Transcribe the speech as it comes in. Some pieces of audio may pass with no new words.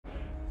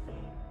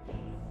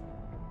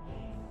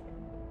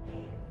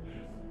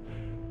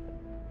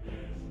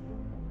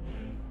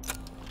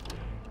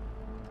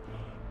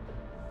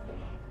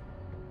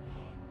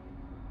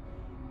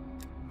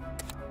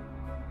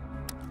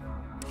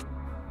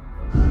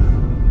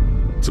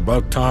It's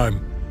about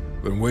time.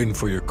 Been waiting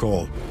for your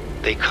call.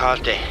 They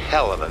caused a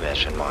hell of a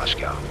mess in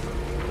Moscow.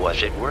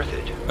 Was it worth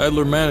it?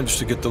 Adler managed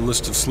to get the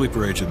list of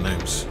sleeper agent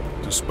names,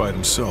 despite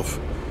himself.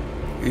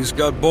 He's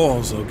got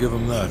balls, I'll give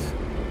him that.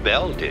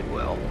 Bell did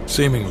well.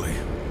 Seemingly.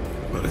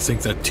 But I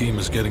think that team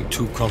is getting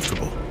too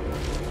comfortable.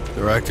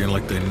 They're acting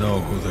like they know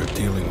who they're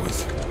dealing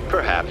with.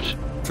 Perhaps.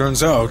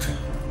 Turns out,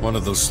 one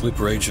of those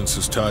sleeper agents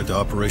is tied to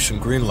Operation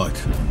Greenlight.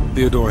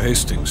 Theodore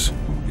Hastings.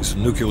 He's a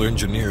nuclear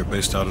engineer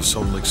based out of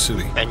Salt Lake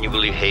City. And you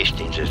believe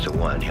Hastings is the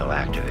one he'll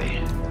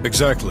activate?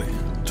 Exactly.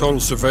 Total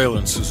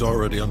surveillance is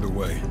already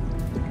underway.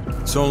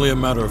 It's only a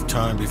matter of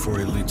time before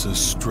he leads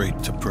us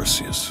straight to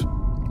Perseus.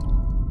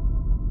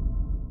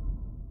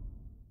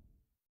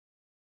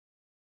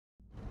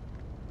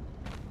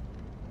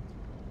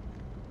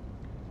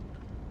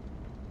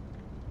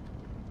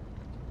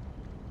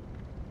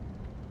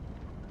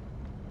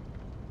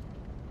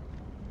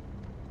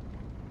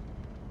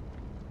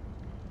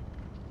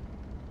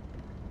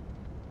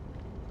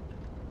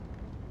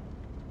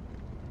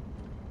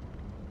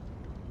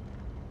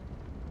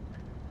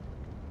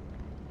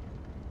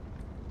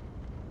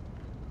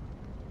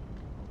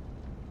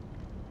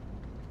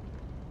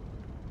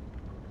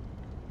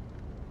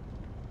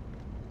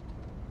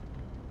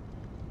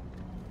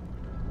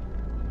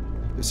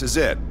 This is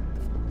it.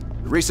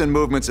 The recent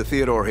movements of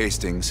Theodore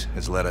Hastings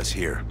has led us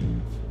here.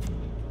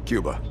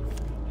 Cuba.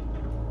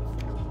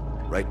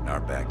 Right in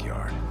our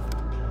backyard.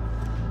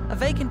 A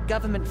vacant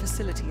government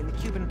facility in the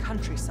Cuban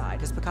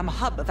countryside has become a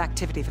hub of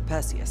activity for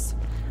Perseus,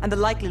 and the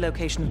likely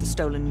location of the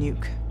stolen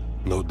nuke.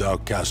 No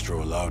doubt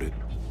Castro allowed it.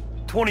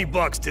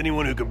 $20 to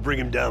anyone who can bring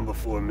him down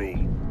before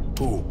me.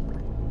 Who?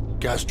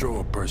 Castro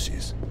or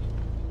Perseus?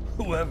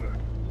 Whoever.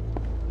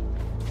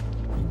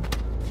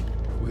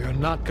 We are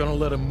not gonna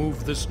let him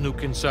move this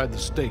nuke inside the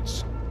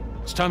States.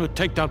 It's time to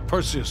take down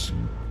Perseus,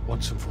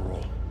 once and for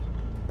all.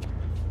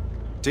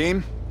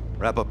 Team,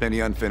 wrap up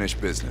any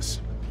unfinished business.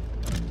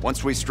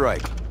 Once we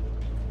strike,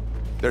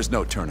 there's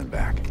no turning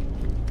back.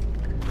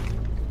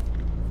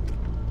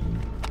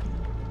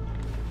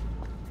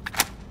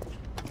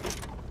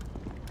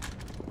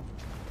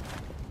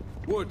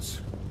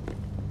 Woods,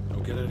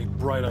 don't get any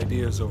bright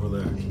ideas over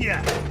there.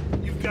 Yeah,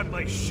 you've got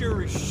my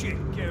sure as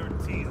shit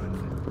guarantee on it.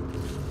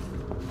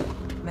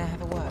 May I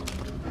have a word?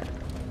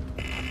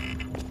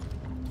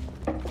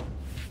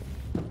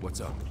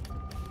 What's up?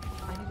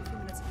 I need a few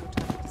minutes of your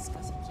time to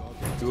discuss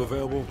it. You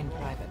available? In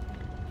private.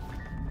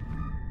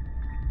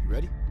 You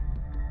ready?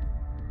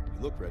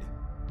 You look ready.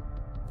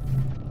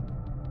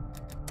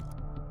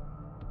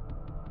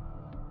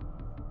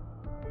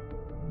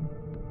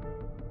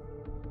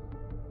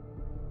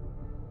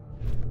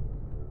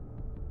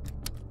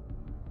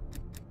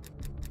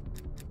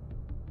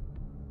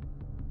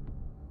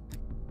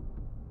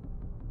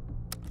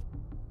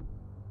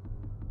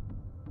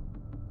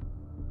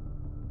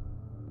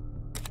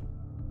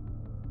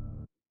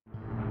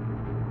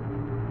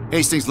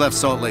 Hastings left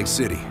Salt Lake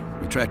City.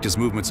 We tracked his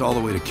movements all the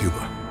way to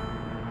Cuba.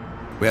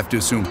 We have to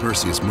assume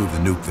Perseus moved the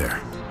nuke there.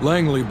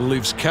 Langley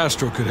believes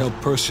Castro could help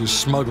Perseus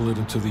smuggle it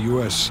into the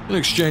U.S. in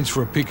exchange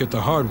for a peek at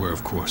the hardware,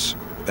 of course.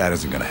 That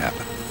isn't gonna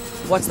happen.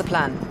 What's the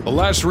plan? The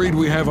last read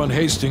we have on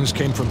Hastings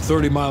came from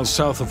 30 miles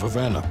south of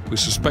Havana. We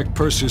suspect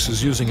Perseus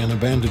is using an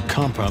abandoned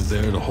compound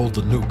there to hold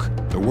the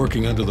nuke. They're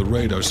working under the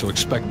radar, so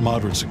expect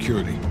moderate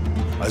security.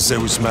 I say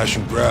we smash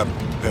and grab.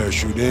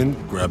 Parachute in,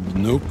 grab the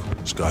nuke,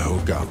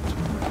 skyhook out.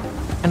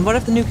 And what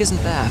if the nuke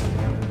isn't there?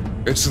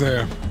 It's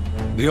there.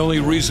 The only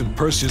reason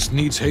Perseus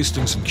needs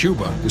Hastings in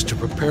Cuba is to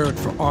prepare it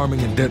for arming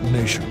and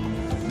detonation.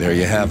 There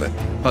you have it.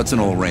 Hudson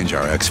will arrange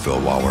our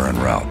exfil while we're en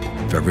route.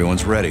 If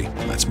everyone's ready,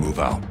 let's move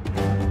out.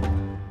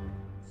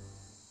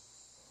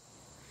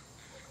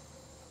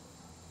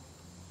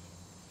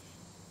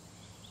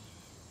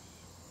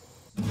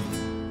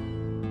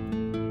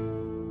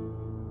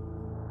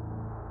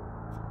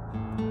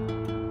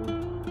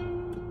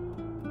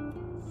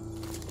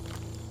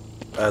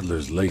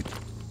 Adler's late.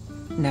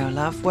 No,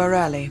 love, we're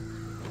early.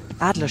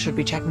 Adler should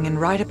be checking in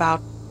right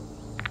about...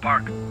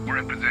 Park, we're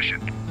in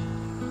position.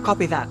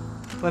 Copy that.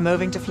 We're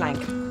moving to flank.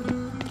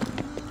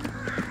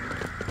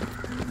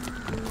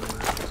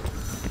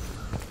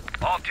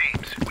 All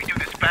teams, we do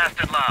this fast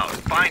and loud.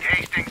 Find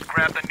Hastings,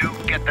 grab the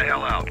nuke, get the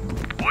hell out.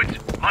 Woods,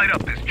 light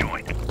up this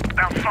joint.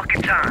 About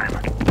fucking time.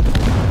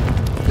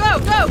 Go,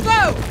 go,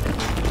 go!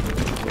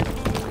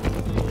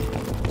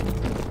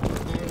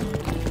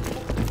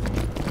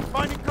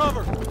 Finding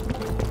cover.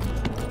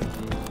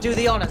 Do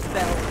the honors,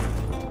 Bell.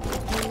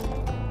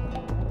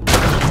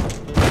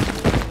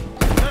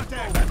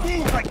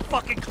 Move like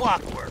fucking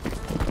clockwork.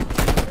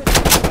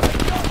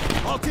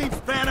 All teams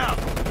fan out.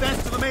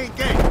 Advance to the main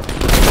gate.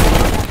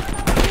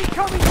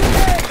 Coming to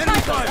me!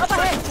 Enemy fire, Up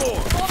ahead! second floor.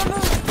 On the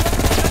move!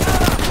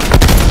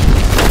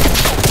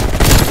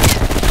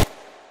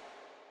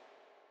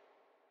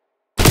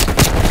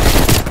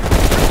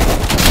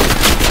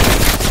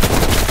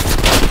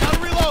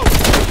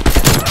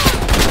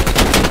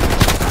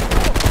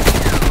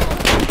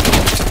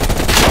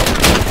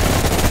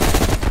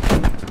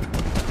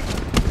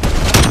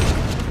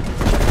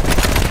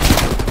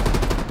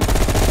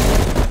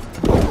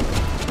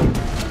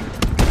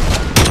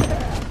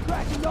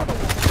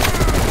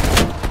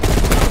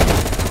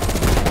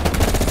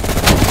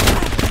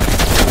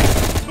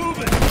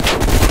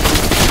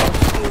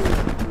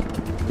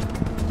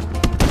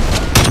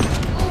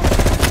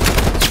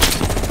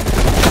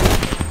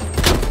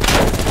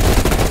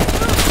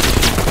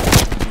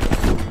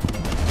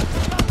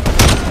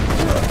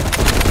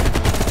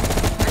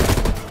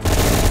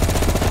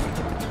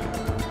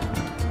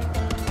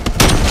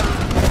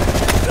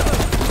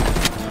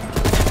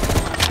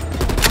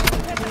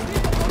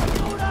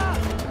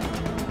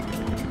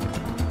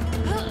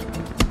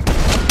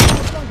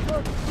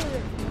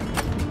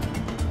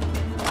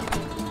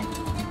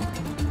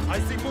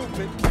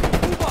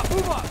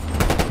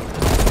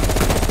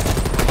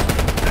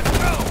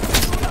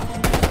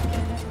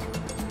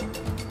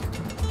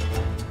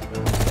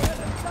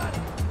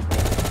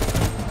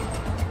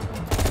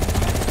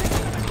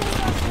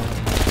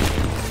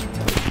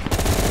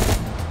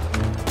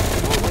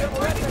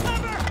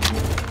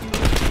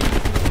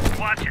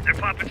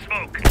 popping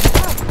smoke.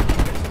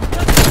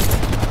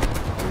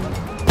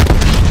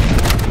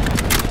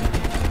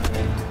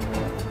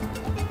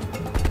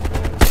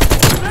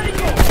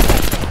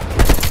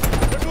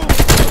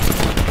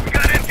 We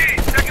got MG,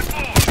 second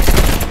floor.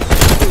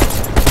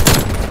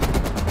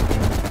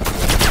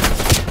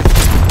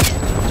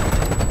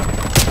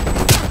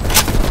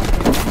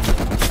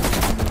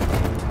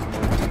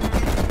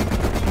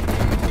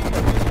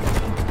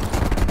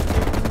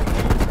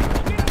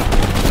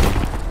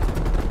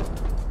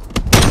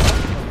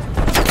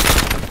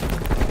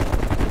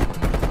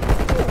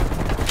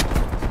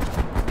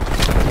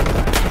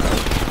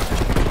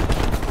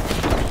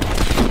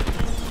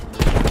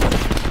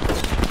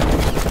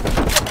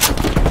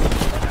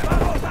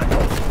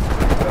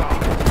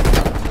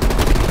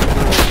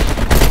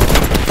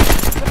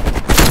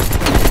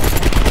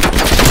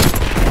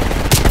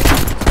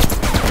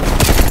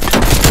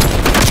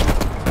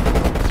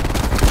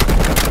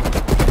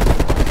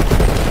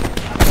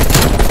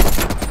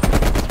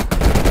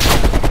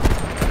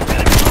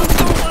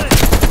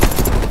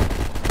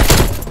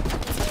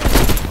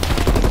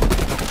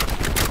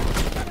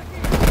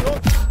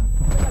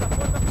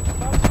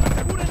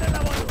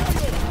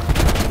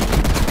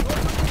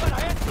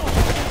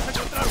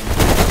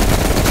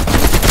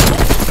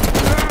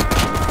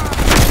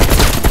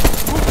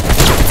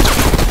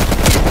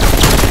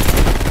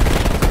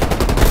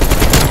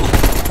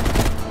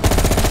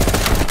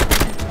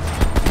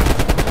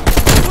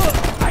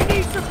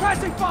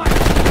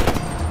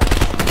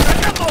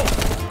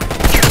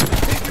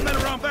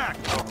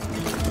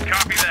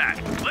 Copy that.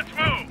 Let's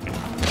move!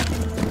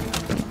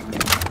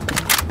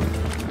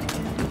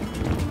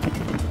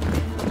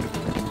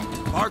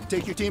 Mark,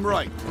 take your team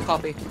right.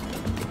 Copy.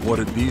 What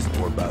did these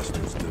poor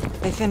bastards do?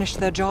 They finished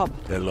their job.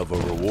 They love a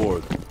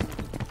reward.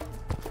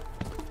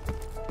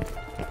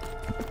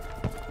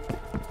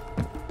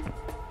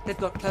 They've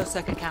got closed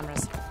circuit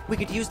cameras. We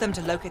could use them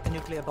to locate the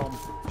nuclear bomb.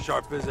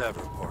 Sharp as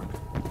ever, Park.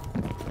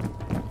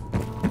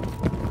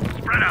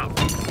 Spread out!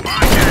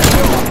 Find it!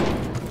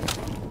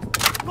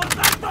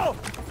 ¡Contacto!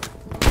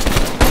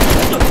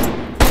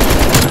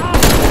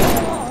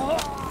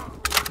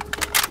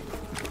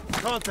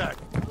 Contact!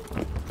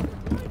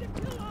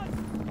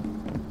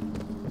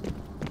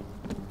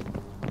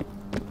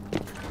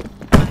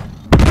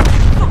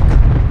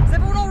 Is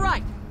everyone all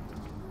right?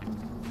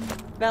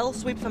 Bell,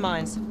 sweep for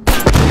mines.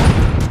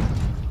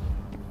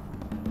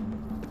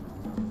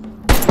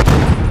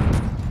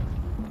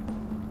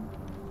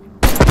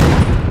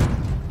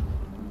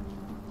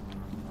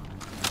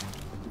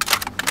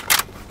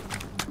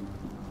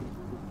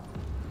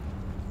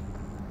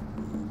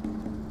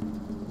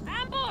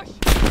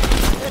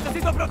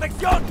 ¡Necesito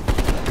protección!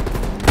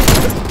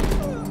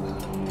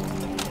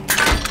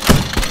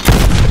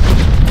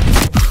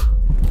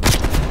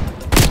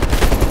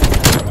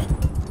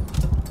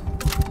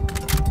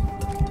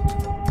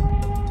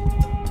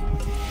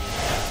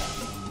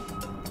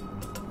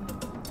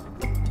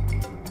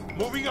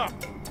 Moving up!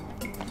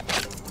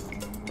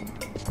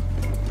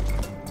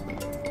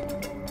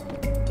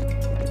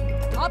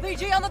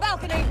 RPG on the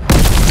balcony!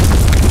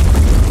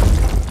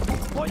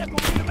 ¡Voy a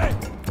cubrirme!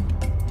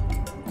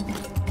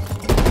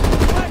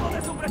 ¡Fuego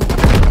de supresión!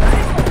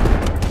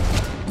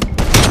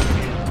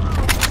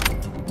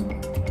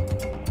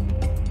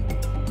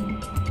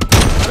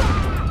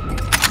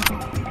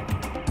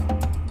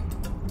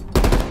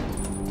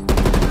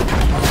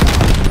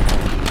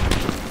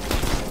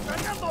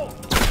 ¡Cargando!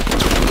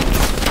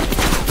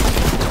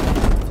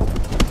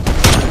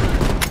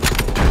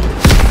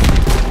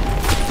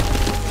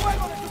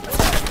 ¡Fuego de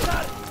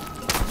supresión!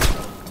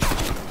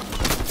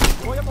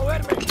 ¡Voy a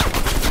moverme!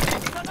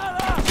 ¡No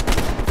nada!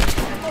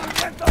 ¡En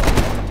movimiento!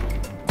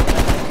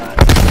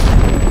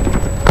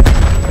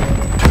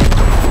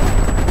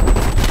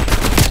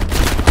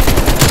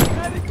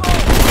 ¡Médico!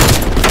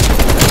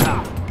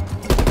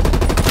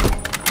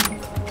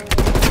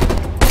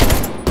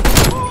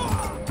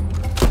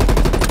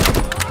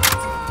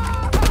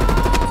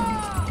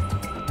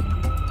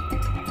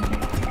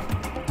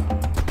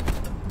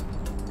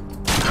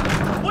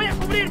 ¡Voy a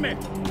cubrirme!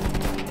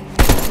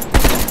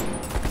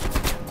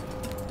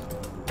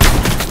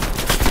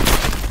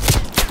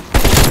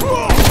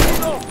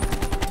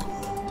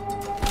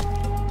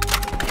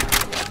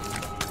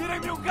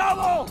 ¡Tírenme un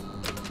cabo!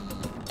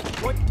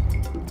 Voy.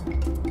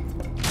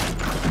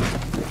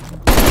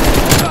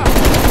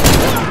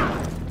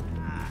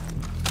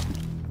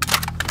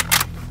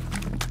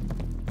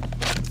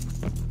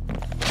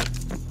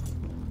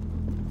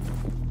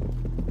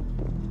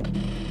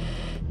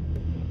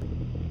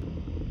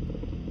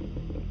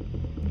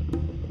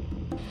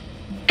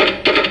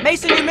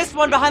 Mason, you missed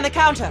one behind the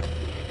counter.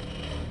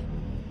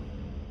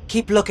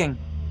 Keep looking.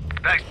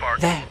 Thanks, Park.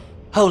 There.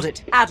 Hold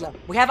it. Adler,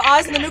 we have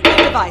eyes on the nuclear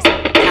device.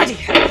 Bloody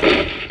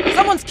hell.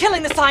 Someone's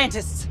killing the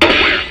scientists.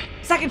 Where?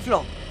 Second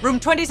floor, room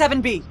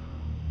 27B.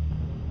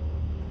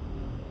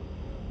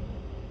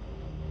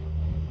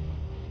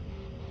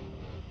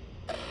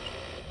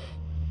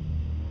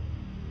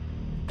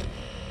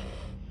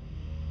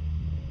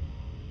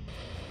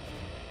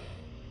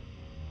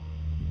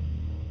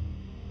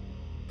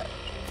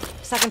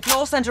 Second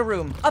floor, center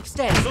room.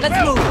 Upstairs.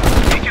 Let's move.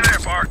 Get you there,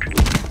 Bark.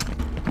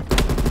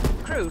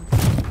 Crude,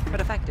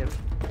 but effective.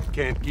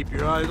 Can't keep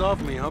your eyes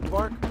off me, huh,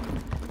 Bark?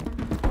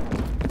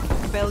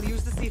 Bell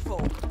used the C4.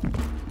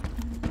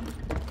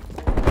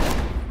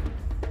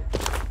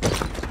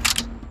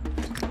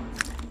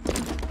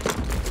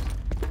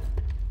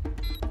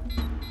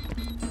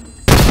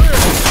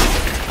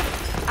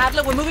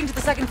 Adler, we're moving to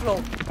the second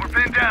floor. We're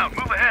pinned down.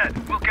 Move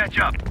ahead. We'll catch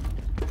up.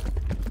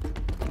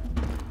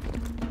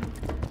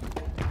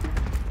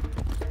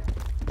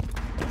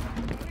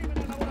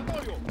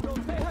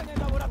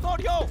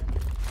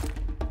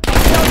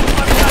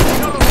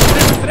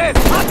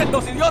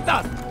 ¡Mátenlos,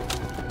 idiotas!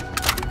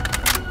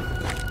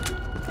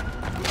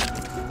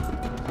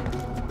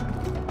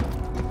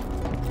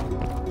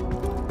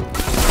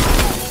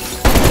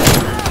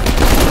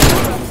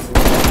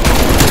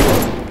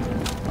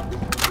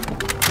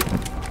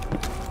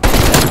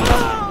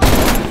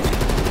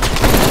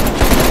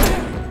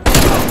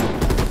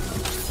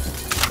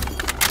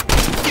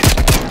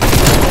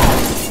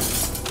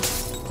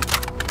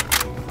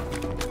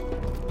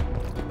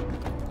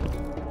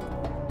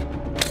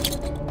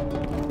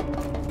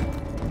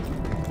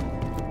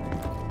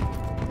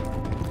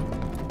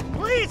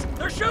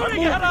 They're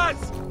shooting at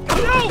us!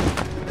 No!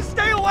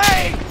 Stay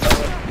away!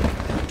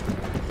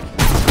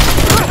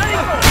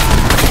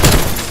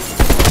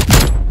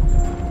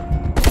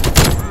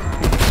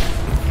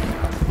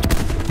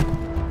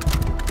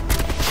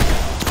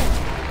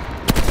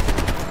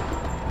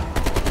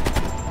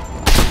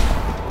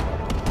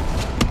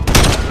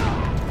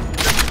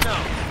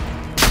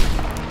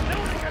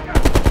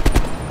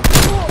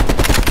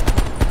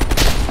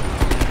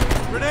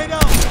 Grenade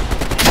out!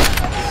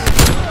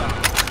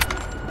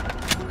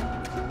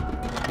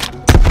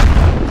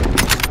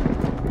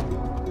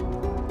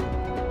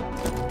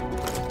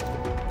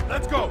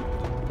 Let's go!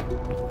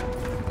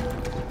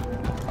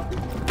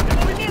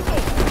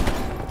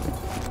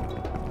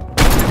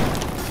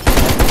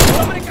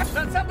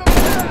 ¡Lanzando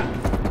granada!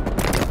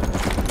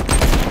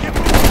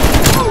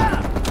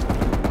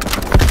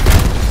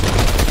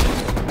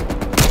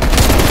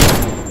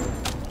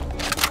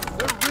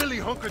 They're really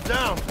hunkered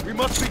down. We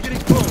must be getting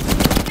close.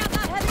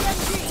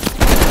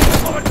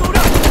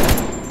 ¡Cobertura!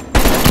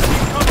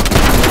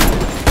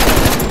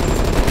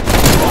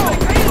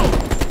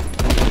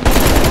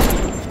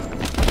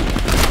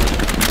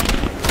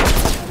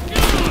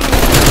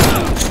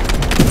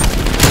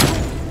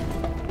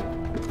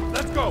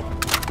 Let's go!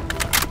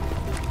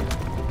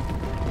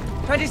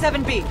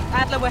 27B.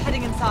 Adler, we're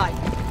heading inside.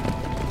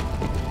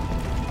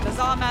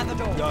 Lazar, man the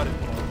door. Got it.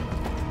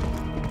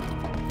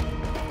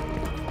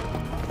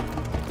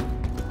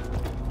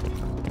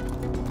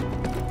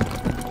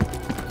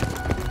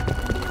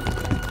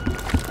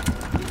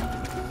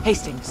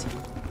 Hastings,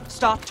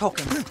 start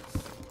talking.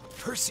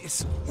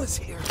 Perseus was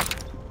here.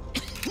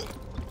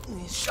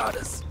 He shot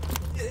us.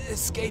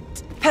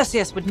 Escaped.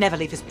 Perseus would never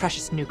leave his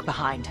precious nuke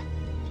behind.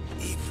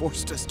 He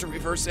forced us to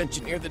reverse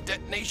engineer the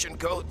detonation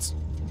codes.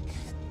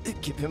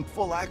 Give him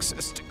full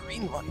access to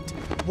Greenlight.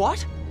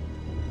 What?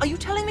 Are you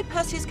telling me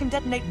Perseus can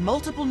detonate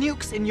multiple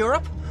nukes in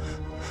Europe?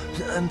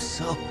 I'm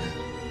so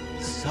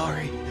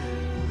sorry.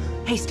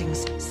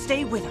 Hastings,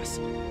 stay with us.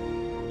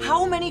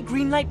 How many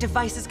Greenlight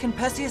devices can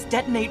Perseus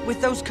detonate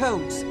with those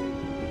codes?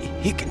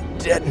 He can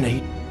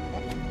detonate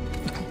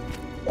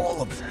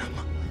all of them.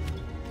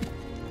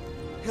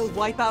 He'll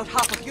wipe out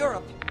half of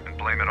Europe. And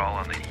blame it all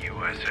on the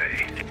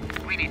USA.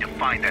 We need to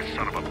find that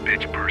son of a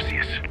bitch,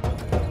 Perseus.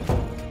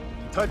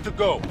 Time to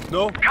go.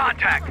 No?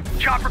 Contact!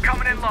 Chopper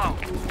coming in low.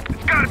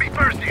 It's gotta be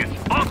Perseus.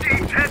 All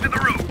teams head to the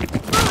roof.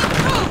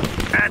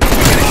 And we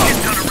got a shit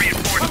ton of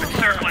reinforcements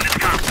circling his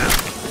compound.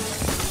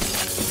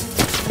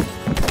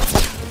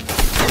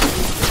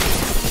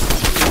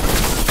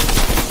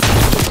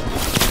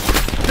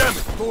 Damn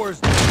it, doors.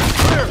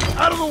 Clear!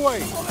 Out of the way!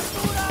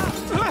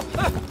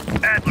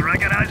 Adler, I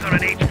got eyes on an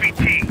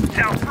HVT.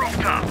 South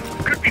rooftop.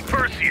 Could be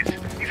Perseus.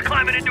 He's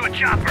climbing into a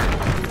chopper.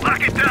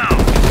 Lock it down!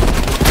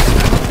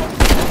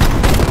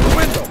 The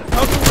window!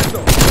 Out the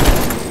window!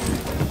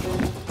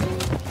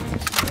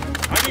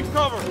 I need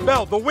cover!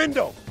 Bell, the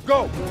window!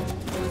 Go!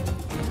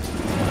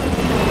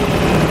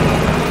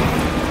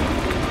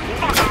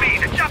 Fuck me!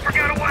 The chopper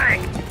got away!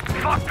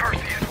 Fuck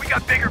Perseus, we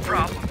got bigger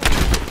problems.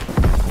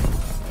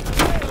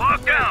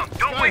 Lock down!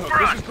 Don't wait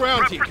for us! This is ground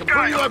Prep team. for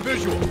Confirm you Skyhook. have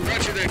visual.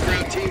 Roger that,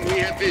 ground team. We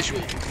have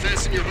visual.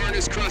 Fasten your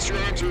harness, cross your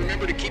arms, and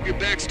remember to keep your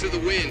backs to the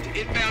wind.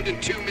 Inbound in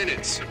 2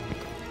 minutes.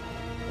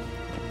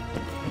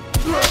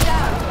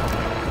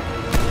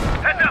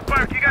 Heads up,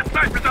 Bark! You got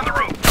snipers on the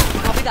roof!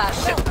 Copy that.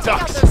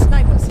 Ducks!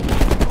 snipers.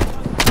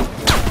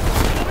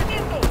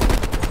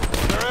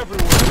 They're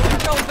everywhere.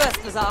 Control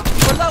burst, Lazar.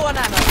 We're low on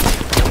ammo.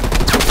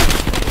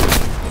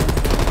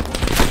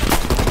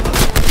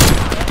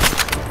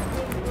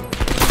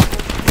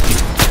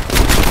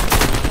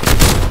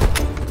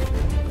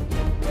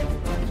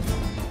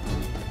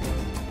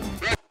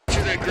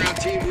 Roger that, ground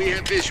team. We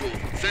have visual.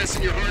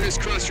 Fasten your harness,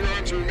 cross your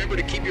arms, and remember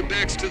to keep your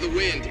backs to the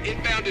wind.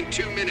 Inbound in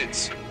 2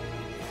 minutes.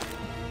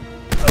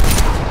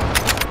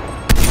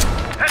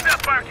 Heads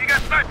up, Mark. You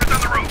got snipers on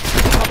the roof.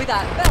 Copy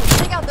that. Bell,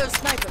 take out those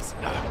snipers.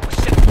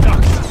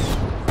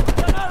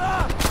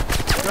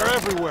 They're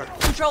everywhere.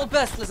 Control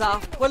burst, Lazar.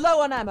 We're low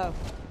on ammo.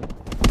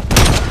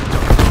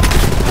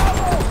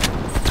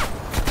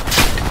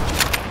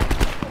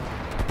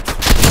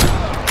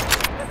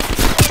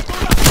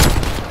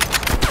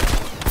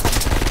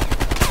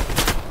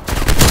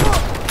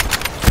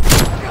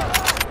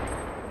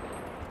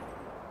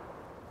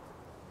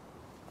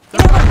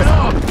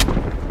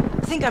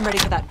 I think I'm ready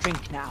for that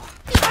drink now.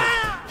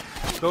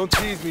 Don't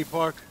tease me,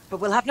 Park. But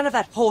we'll have none of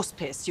that horse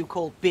piss you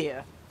call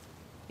beer.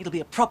 It'll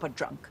be a proper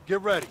drunk.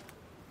 Get ready.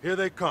 Here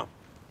they come.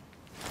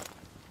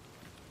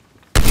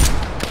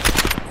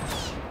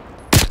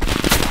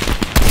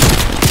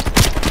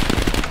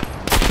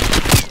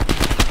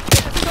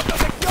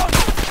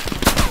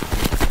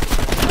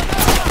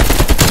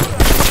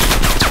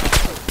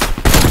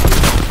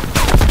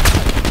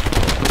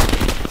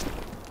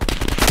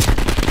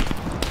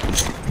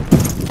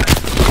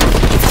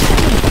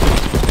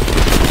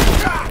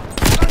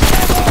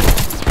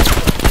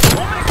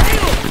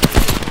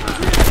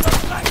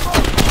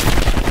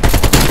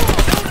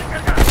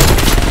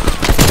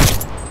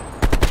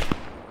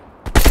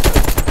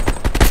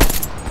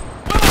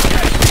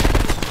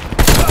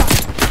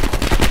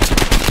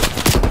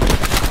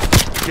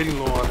 Getting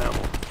low on ammo.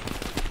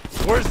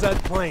 Where's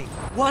that plane?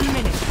 1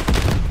 minute.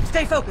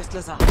 Stay focused,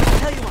 Lazar. I'll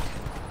tell you what.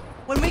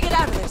 When we get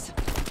out of this,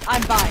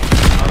 I'm buying.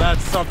 Now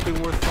that's something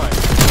worth fighting.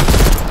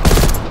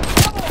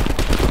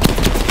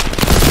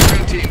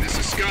 Ground team, this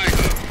is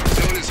Skyhook.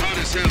 Zone is hot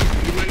as hell.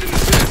 Can you lend an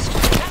assist?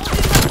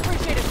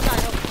 Appreciate it,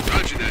 Skyhook.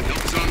 Roger that.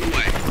 Help is on the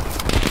way.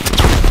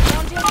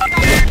 Ground team,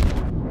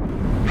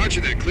 Skyhook.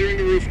 Roger that. Clearing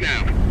the roof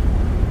now.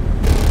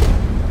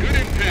 Good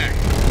impact.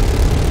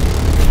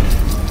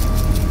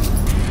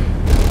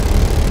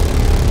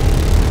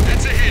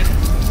 That's a hit.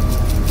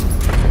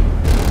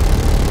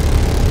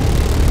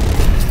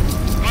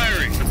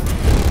 Firing.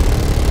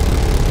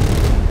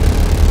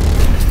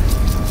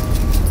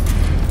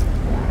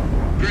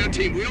 Ground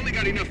team, we only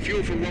got enough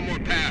fuel for one more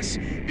pass.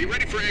 Be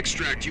ready for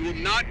extract. You will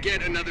not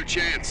get another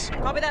chance.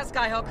 Copy that,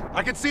 Skyhook.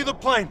 I can see the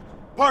plane.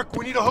 Park,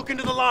 we need to hook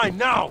into the line,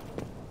 now!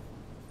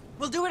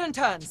 We'll do it in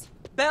turns.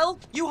 Bell,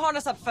 you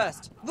harness up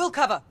first. We'll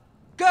cover.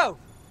 Go!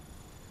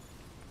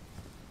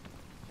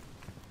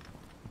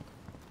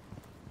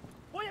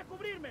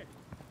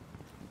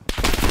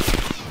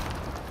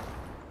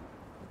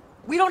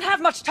 We don't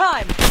have much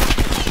time!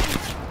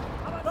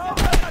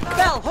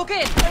 Bell, hook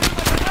in!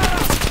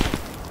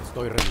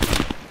 Estoy ready.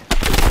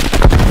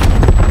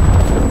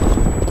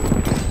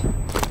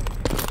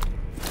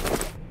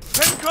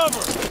 Take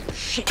cover!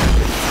 Shit!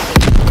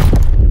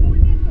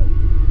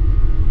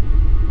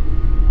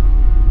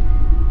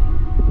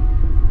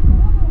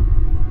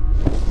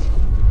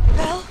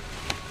 Bell?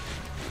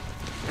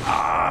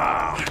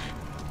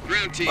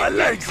 Ground team, My we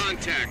have legs.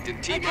 contact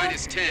in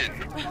T-minus 10,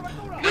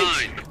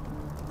 9,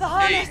 The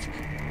harness! 8,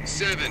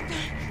 7, Move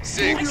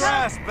 6, your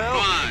ass, Bell.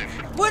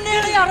 5, We're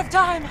nearly out of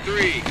time!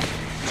 3,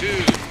 2,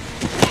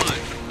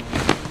 1.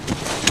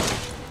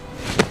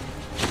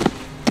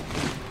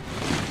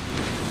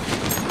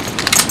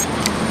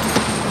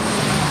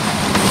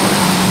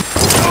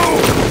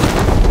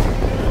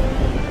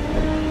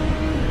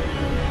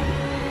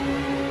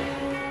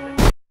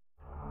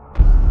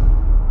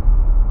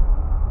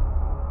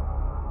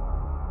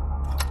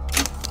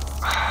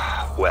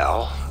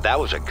 Well, that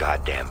was a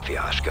goddamn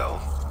fiasco.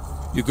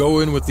 You go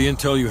in with the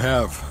intel you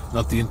have,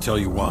 not the intel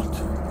you want.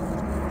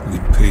 We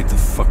paid the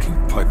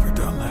fucking piper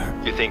down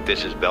there. You think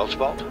this is Bell's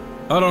fault?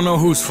 I don't know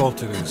whose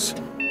fault it is.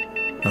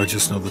 I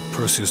just know that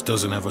Perseus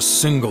doesn't have a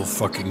single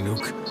fucking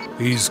nuke.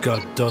 He's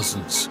got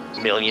dozens.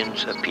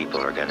 Millions of people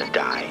are gonna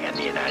die, and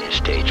the United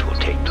States will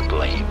take the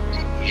blame.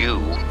 You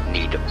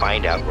need to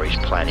find out where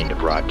he's planning to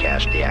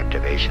broadcast the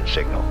activation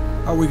signal.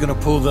 How are we gonna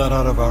pull that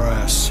out of our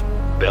ass?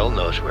 Bell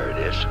knows where it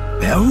is.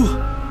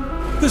 Bell?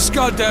 This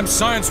goddamn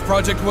science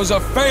project was a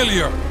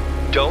failure!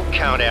 Don't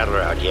count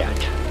Adler out yet.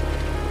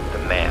 The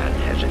man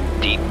has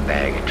a deep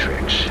bag of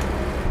tricks.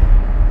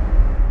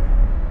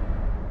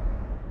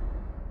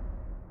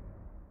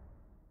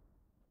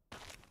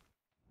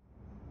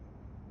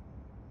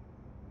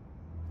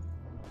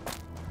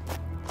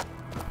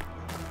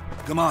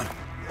 Come on,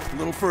 a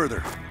little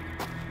further.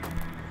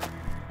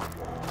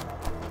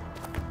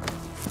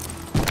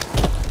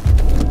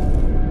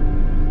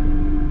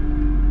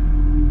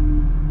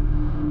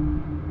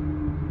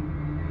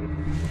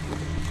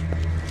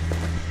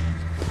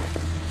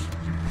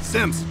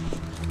 Sims,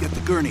 get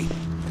the gurney.